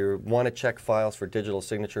tool. If you want to check files for digital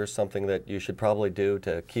signatures, something that you should probably do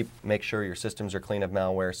to make sure your systems are clean of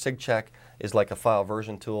malware. SigCheck is like a file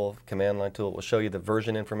version tool, command line tool. It will show you the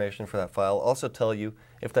version information for that file, also tell you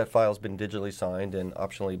if that file has been digitally signed and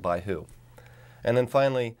optionally by who. And then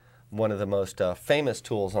finally, one of the most famous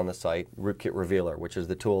tools on the site, Rootkit Revealer, which is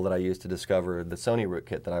the tool that I used to discover the Sony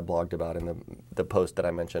rootkit that I blogged about in the post that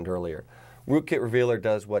I mentioned earlier. Rootkit Revealer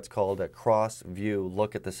does what's called a cross-view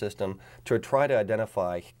look at the system to try to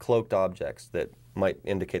identify cloaked objects that might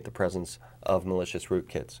indicate the presence of malicious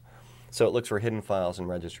rootkits. So it looks for hidden files and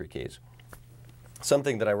registry keys.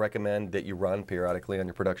 Something that I recommend that you run periodically on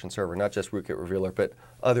your production server, not just Rootkit Revealer, but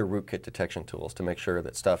other rootkit detection tools to make sure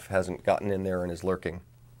that stuff hasn't gotten in there and is lurking.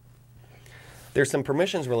 There's some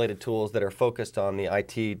permissions-related tools that are focused on the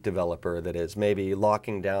IT developer, that is maybe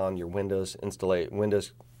locking down your Windows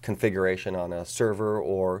configuration on a server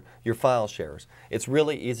or your file shares. It's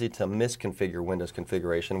really easy to misconfigure Windows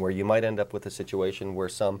configuration where you might end up with a situation where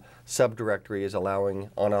some subdirectory is allowing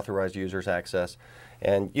unauthorized users access,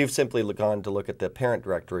 and you've simply gone to look at the parent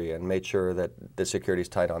directory and made sure that the security is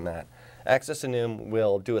tight on that. Access Enum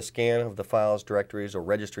will do a scan of the files, directories, or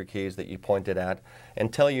registry keys that you pointed at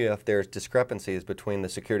and tell you if there's discrepancies between the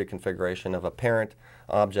security configuration of a parent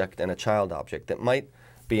object and a child object that might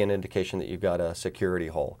be an indication that you've got a security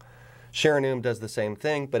hole. Share Enum does the same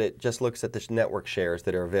thing, but it just looks at the network shares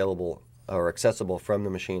that are available or accessible from the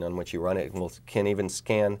machine on which you run it, and can even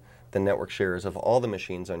scan the network shares of all the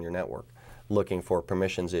machines on your network, looking for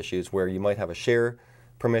permissions issues where you might have a share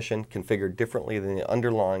permission configured differently than the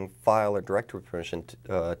underlying file or directory permission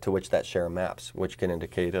to which that share maps, which can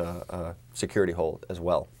indicate a security hole as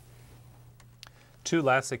well. Two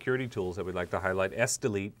last security tools that we'd like to highlight.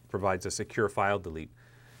 SDelete provides a secure file delete.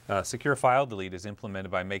 Secure file delete is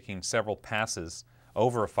implemented by making several passes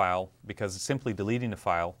over a file because simply deleting a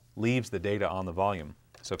file leaves the data on the volume.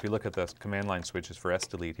 So if you look at the command line switches for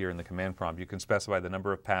SDelete here in the command prompt, you can specify the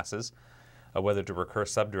number of passes, whether to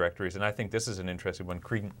recurse subdirectories, and I think this is an interesting one,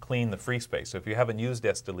 clean the free space. So if you haven't used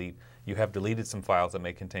SDelete, you have deleted some files that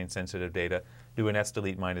may contain sensitive data, do an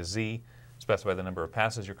SDelete -Z, specify the number of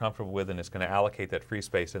passes you're comfortable with, and it's going to allocate that free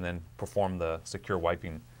space and then perform the secure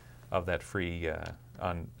wiping of that free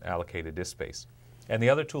unallocated disk space. And the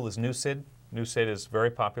other tool is NewSyd. NewSyd is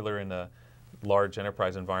very popular in a large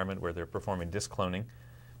enterprise environment where they're performing disk cloning.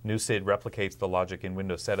 NewSyd replicates the logic in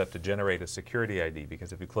Windows Setup to generate a security ID,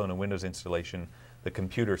 because if you clone a Windows installation, the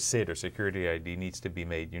computer SID or security ID needs to be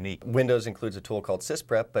made unique. Windows includes a tool called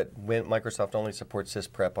SysPrep, but Microsoft only supports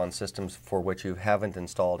SysPrep on systems for which you haven't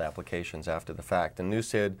installed applications after the fact. And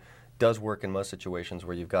NewSyd does work in most situations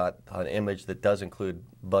where you've got an image that does include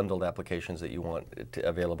bundled applications that you want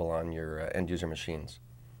available on your end user machines.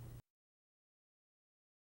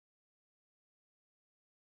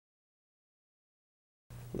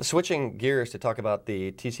 Switching gears to talk about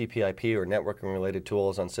the TCP/IP or networking related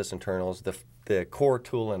tools on Sysinternals, the core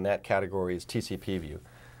tool in that category is TCP/View.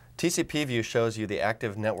 TCP/View shows you the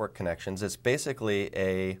active network connections. It's basically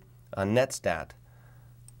a netstat,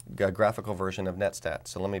 a graphical version of netstat.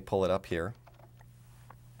 So let me pull it up here.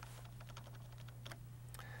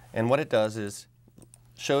 And what it does is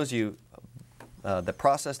shows you the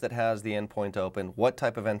process that has the endpoint open, what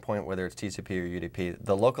type of endpoint, whether it's TCP or UDP,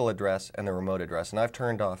 the local address and the remote address. And I've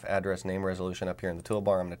turned off address name resolution up here in the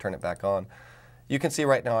toolbar. I'm going to turn it back on. You can see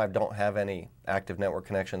right now I don't have any active network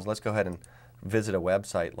connections. Let's go ahead and visit a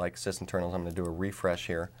website like Sysinternals. I'm going to do a refresh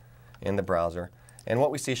here in the browser. And what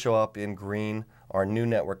we see show up in green are new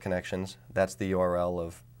network connections. That's the URL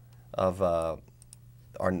of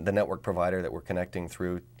the network provider that we're connecting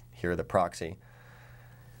through here, the proxy,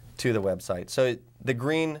 to the website. So the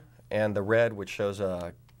green and the red, which shows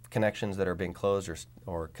connections that are being closed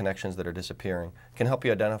or connections that are disappearing, can help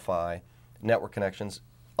you identify network connections,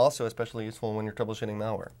 also especially useful when you're troubleshooting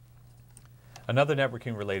malware. Another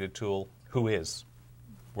networking related tool, Whois,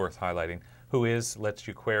 worth highlighting. Whois lets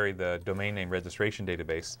you query the domain name registration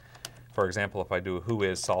database. For example, if I do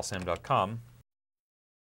whoissalsam.com,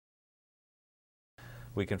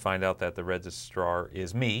 we can find out that the registrar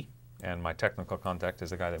is me, and my technical contact is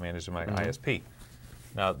the guy that manages my ISP.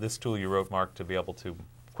 Now, this tool you wrote, Mark, to be able to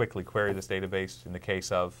quickly query this database in the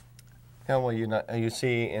case of? Yeah, well, you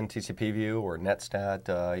see in TCP view or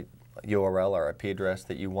netstat URL or IP address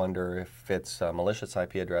that you wonder if it's a malicious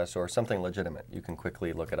IP address or something legitimate. You can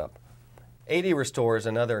quickly look it up. AD Restore is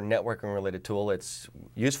another networking related tool. It's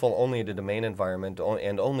useful only in a domain environment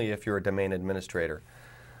and only if you're a domain administrator.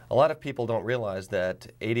 A lot of people don't realize that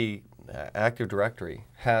AD Active Directory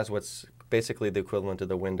has what's basically the equivalent of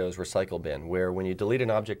the Windows recycle bin, where when you delete an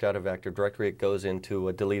object out of Active Directory, it goes into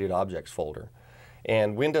a deleted objects folder.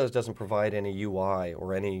 And Windows doesn't provide any UI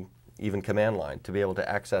or any even command line to be able to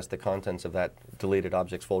access the contents of that deleted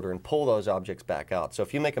objects folder and pull those objects back out. So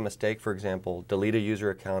if you make a mistake, for example, delete a user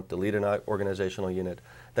account, delete an organizational unit,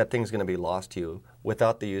 that thing's going to be lost to you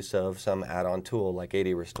without the use of some add-on tool like AD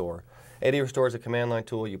Restore. AD Restore is a command line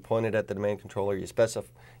tool. You point it at the domain controller. You specify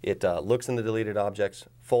it looks in the deleted objects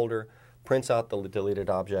folder, prints out the deleted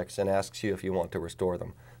objects, and asks you if you want to restore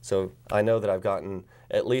them. So I know that I've gotten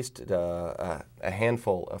at least a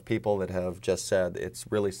handful of people that have just said it's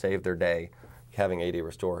really saved their day having AD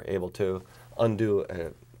Restore, able to undo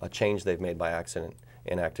a change they've made by accident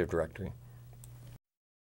in Active Directory.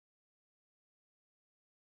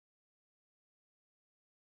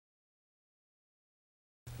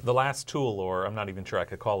 The last tool, or I'm not even sure I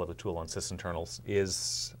could call it a tool on Sysinternals,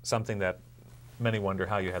 is something that many wonder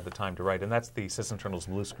how you had the time to write, and that's the Sysinternals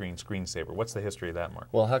Blue Screen Screensaver. What's the history of that, Mark?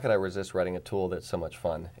 Well, how could I resist writing a tool that's so much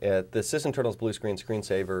fun? The Sysinternals Blue Screen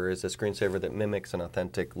Screensaver is a screensaver that mimics an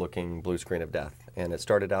authentic-looking blue screen of death, and it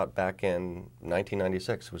started out back in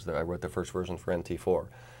 1996. I wrote the first version for NT4.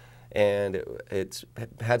 And it's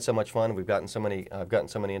had so much fun. I've gotten so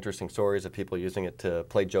many interesting stories of people using it to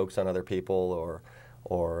play jokes on other people,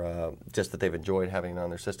 or just that they've enjoyed having it on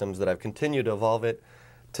their systems, that I've continued to evolve it.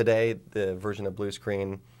 Today, the version of Blue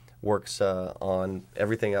Screen works on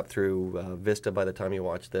everything up through Vista by the time you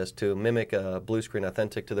watch this to mimic a Blue Screen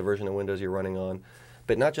authentic to the version of Windows you're running on.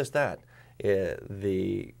 But not just that.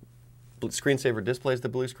 The screensaver displays the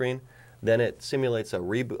blue screen, then it simulates a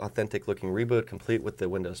authentic-looking reboot complete with the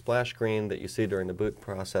Windows splash screen that you see during the boot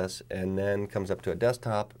process, and then comes up to a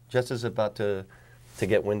desktop. Just as about to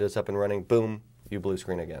get Windows up and running, boom, you blue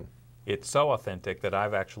screen again. It's so authentic that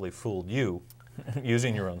I've actually fooled you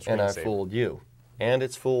using your own screensaver. And I fooled you. And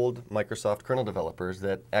it's fooled Microsoft kernel developers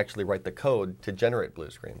that actually write the code to generate blue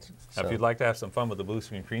screens. Now, if you'd like to have some fun with the Blue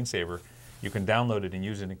Screen Screensaver, you can download it and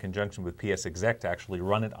use it in conjunction with PSExec to actually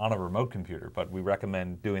run it on a remote computer. But we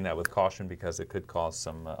recommend doing that with caution because it could cause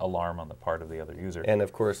some alarm on the part of the other user. And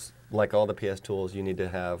of course, like all the PS tools, you need to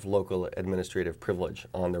have local administrative privilege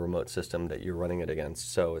on the remote system that you're running it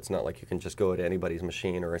against. So it's not like you can just go to anybody's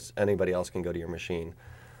machine, or anybody else can go to your machine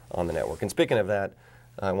on the network. And speaking of that,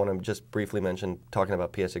 I want to just briefly mention, talking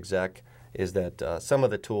about PSExec, is that some of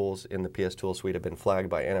the tools in the PS tool suite have been flagged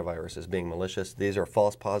by antivirus as being malicious. These are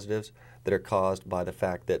false positives that are caused by the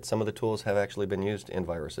fact that some of the tools have actually been used in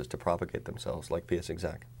viruses to propagate themselves, like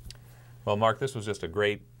PSExec. Well, Mark, this was just a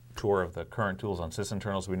great tour of the current tools on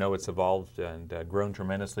Sysinternals. We know it's evolved and grown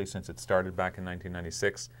tremendously since it started back in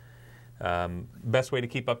 1996. Best way to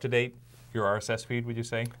keep up to date your RSS feed, would you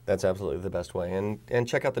say? That's absolutely the best way. And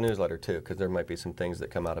check out the newsletter, too, because there might be some things that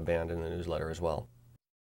come out of band in the newsletter as well.